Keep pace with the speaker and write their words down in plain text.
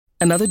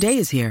Another day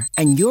is here,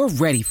 and you're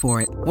ready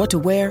for it. What to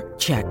wear?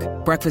 Check.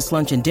 Breakfast,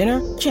 lunch, and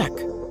dinner? Check.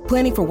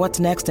 Planning for what's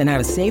next and how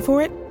to save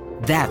for it?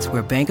 That's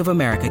where Bank of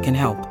America can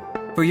help.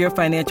 For your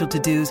financial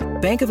to-dos,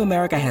 Bank of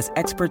America has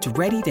experts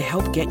ready to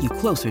help get you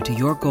closer to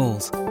your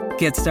goals.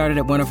 Get started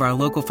at one of our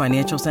local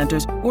financial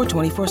centers or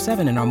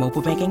 24/7 in our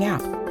mobile banking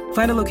app.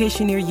 Find a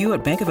location near you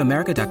at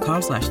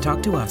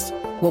bankofamerica.com/talktous.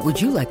 What would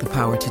you like the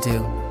power to do?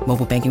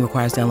 Mobile banking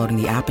requires downloading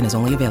the app and is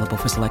only available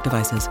for select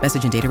devices.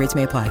 Message and data rates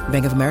may apply.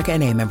 Bank of America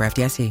N.A., member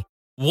FDIC.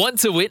 Want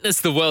to witness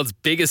the world's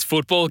biggest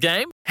football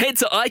game? Head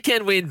to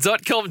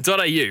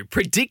iCanWin.com.au,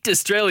 predict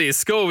Australia's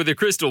score with a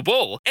crystal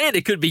ball, and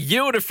it could be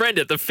you and a friend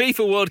at the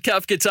FIFA World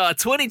Cup Qatar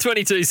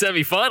 2022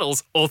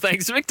 semi-finals, all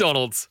thanks to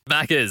McDonald's.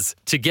 Maccas,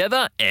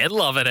 together and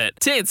loving it.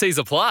 TNCs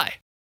apply.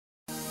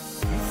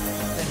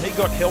 And he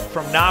got help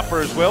from Napa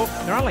as well.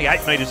 They're only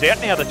 8 metres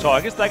out now, the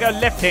Tigers. They go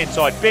left-hand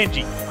side.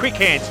 Benji, quick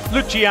hands.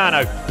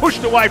 Luciano,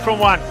 pushed away from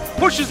one.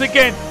 Pushes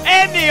again.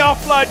 And the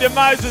offload to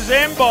Moses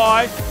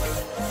Mbai.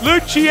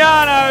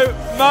 Luciano,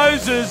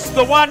 Moses,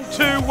 the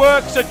 1-2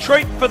 works a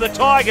treat for the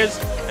Tigers,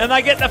 and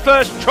they get the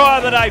first try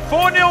of the day.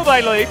 4-0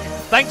 they lead,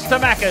 thanks to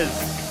Maccas.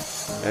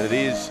 And it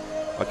is,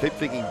 I keep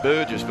thinking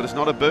Burgess, but it's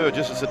not a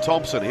Burgess, it's a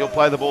Thompson. He'll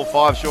play the ball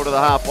 5 short of the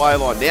halfway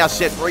line. Now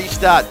set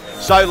restart.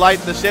 So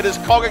late in the set as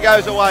Cogger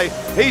goes away.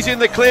 He's in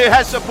the clear,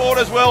 has support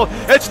as well.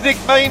 It's Nick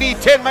Meaney,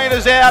 10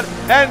 metres out,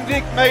 and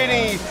Nick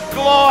Meaney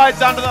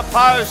glides under the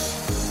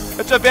post.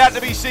 It's about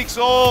to be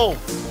 6-all.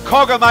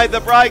 Cogger made the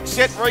break,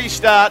 set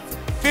restart.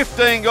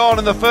 15 gone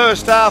in the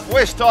first half.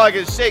 West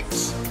Tigers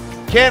 6.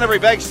 Canterbury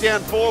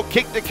Bankstown 4.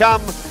 Kick to come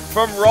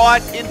from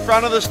right in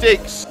front of the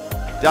sticks.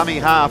 Dummy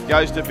half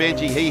goes to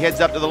Benji. He heads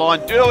up to the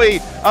line.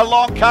 Dewey, a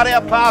long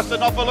cutout pass to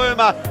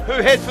Nofaluma,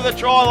 who heads for the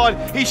try line.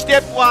 He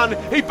stepped one,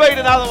 he beat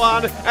another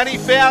one, and he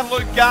found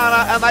Luke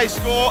Garner, and they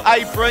score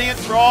a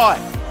brilliant try.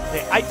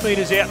 They're 8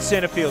 metres out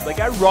centre field. They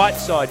go right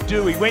side.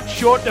 Dewey went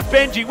short to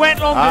Benji,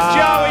 went long to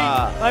Joey.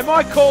 They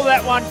might call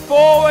that one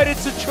forward.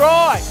 It's a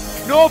try.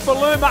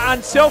 Nofaluma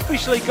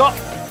unselfishly got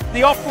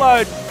the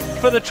offload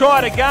for the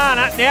try to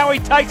Garner. Now he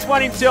takes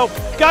one himself.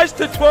 Goes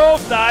to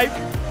 12, Dave.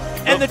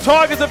 And the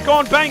Tigers have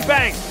gone bang,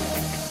 bang.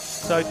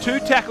 So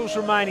 2 tackles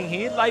remaining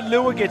here.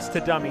 Leilua gets to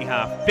dummy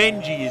half.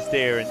 Benji is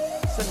there. And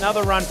it's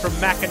another run from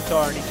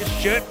McIntyre. And he just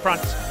shirt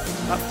fronts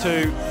up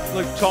to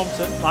Luke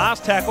Thompson.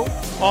 Last tackle.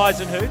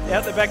 Eisenhuth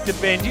out the back to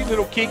Benji.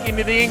 Little kick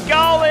into the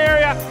in-goal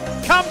area.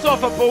 Comes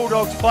off a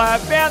Bulldogs player.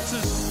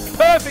 Bounces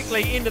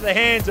perfectly into the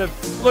hands of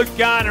Luke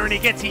Garner, and he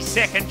gets his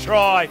second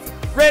try.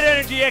 Red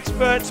Energy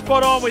expert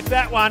spot on with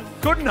that one.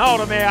 Couldn't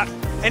hold him out.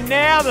 And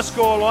now the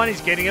scoreline is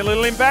getting a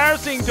little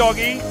embarrassing,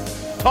 doggy.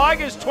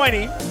 Tigers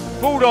 20,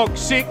 Bulldogs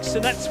 6,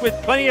 and that's with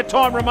plenty of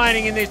time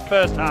remaining in this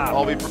first half.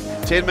 I'll be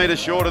 10 metres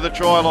short of the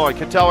try line.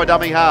 Katoa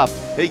dummy half.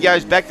 He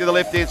goes back to the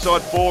left-hand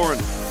side.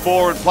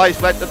 Foran plays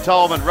flat to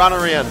Tolman. Run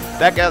around.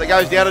 Back out that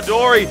goes down to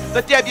Dory.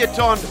 The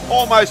debutant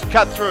almost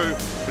cut through,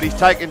 but he's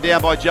taken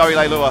down by Joey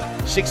Leilua.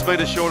 6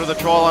 metres short of the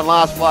try line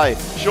last play.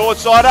 Short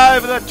side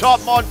over the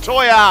top.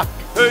 Montoya,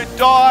 who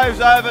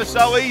dives over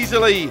so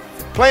easily.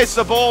 Plants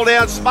the ball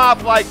down. Smart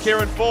play,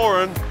 Kieran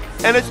Foran.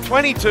 And it's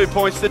 22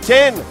 points to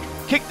 10.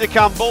 Kick to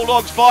come.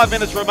 Bulldogs, 5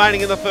 minutes remaining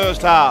in the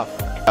first half.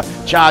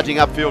 Charging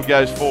upfield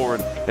goes Foran,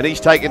 and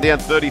he's taken down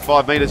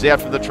 35 metres out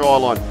from the try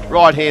line.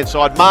 Right hand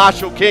side,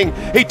 Marshall King.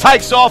 He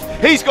takes off.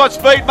 He's got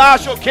speed,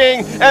 Marshall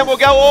King, and will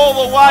go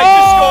all the way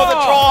to score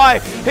the try.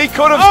 He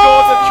could have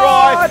scored the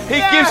try. He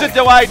gives it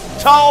to Wade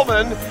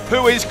Tolman,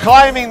 who is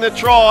claiming the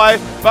try,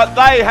 but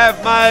they have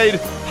made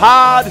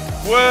hard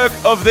work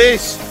of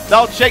this.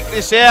 They'll check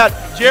this out.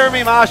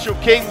 Jeremy Marshall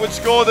King would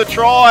score the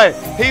try.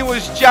 He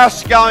was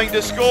just going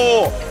to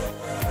score.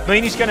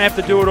 Meaney's going to have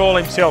to do it all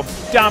himself.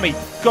 Dummy,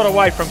 got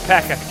away from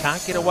Packer.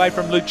 Can't get away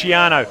from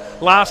Luciano.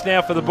 Last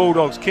now for the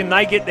Bulldogs. Can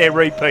they get their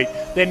repeat?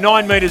 They're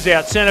 9 metres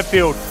out, centre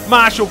field.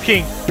 Marshall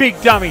King, big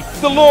dummy.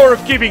 The law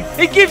of giving.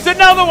 He gives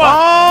another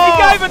one. He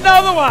gave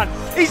another one.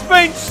 He's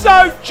been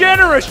so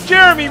generous,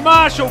 Jeremy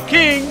Marshall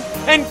King.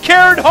 And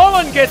Karen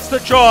Holland gets the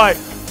try.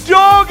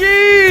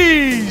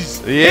 Doggies!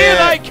 Here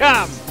they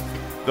come.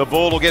 The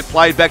ball will get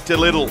played back to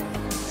Little.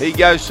 He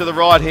goes to the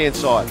right-hand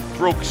side.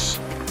 Brooks,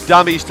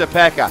 dummies to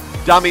Packer.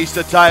 Dummies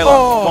to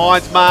Taylor,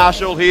 finds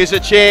Marshall, here's a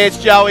chance,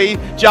 Joey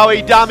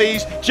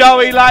dummies,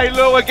 Joey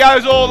Leilua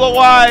goes all the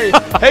way,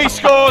 he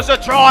scores a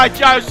try,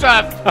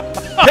 Joseph,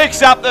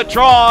 picks up the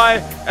try,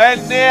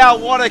 and now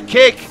what a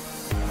kick.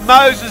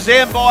 Moses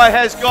Mbai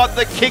has got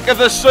the kick of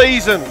the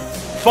season,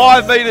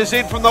 5 metres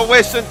in from the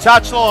western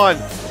touchline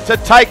to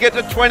take it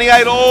to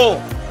 28 all.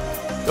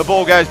 The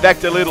ball goes back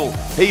to Little,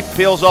 he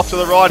peels off to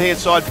the right-hand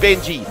side,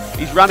 Benji,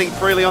 he's running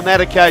freely on that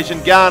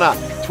occasion, Garner,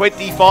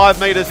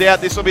 25 metres out,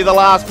 this will be the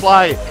last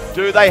play.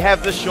 Do they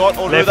have the shot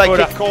or do they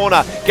kick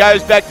corner?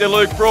 Goes back to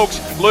Luke Brooks.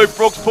 Luke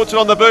Brooks puts it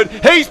on the boot.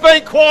 He's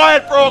been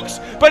quiet, Brooks,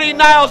 but he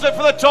nails it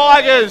for the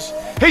Tigers.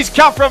 He's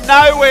come from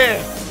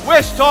nowhere.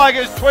 West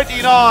Tigers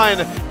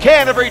 29,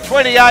 Canterbury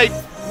 28,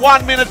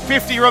 1 minute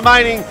 50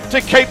 remaining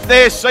to keep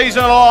their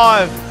season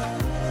alive.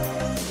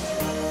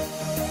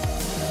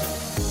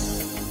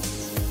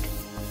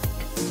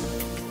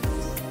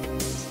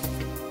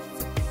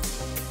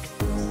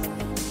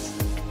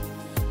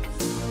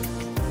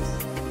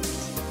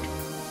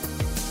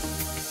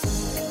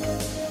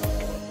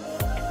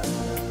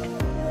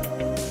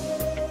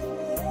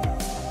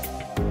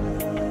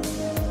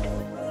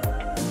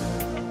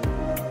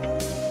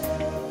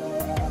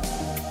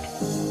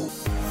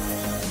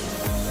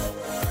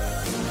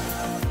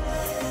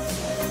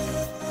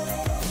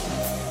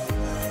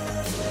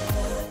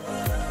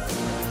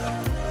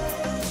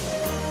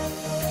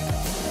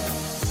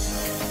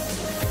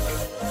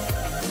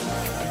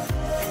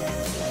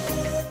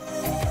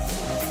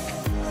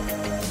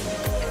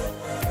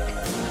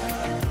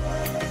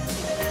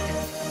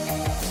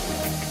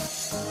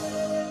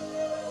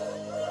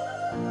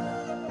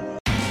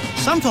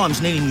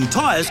 Sometimes needing new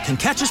tyres can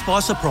catch us by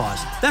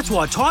surprise. That's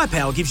why Tyre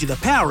Power gives you the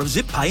power of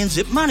Zip Pay and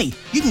Zip Money.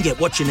 You can get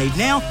what you need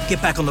now,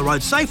 get back on the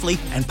road safely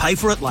and pay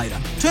for it later.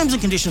 Terms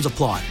and conditions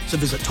apply. So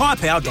visit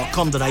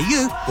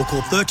tyrepower.com.au or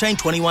call 13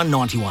 21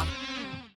 91.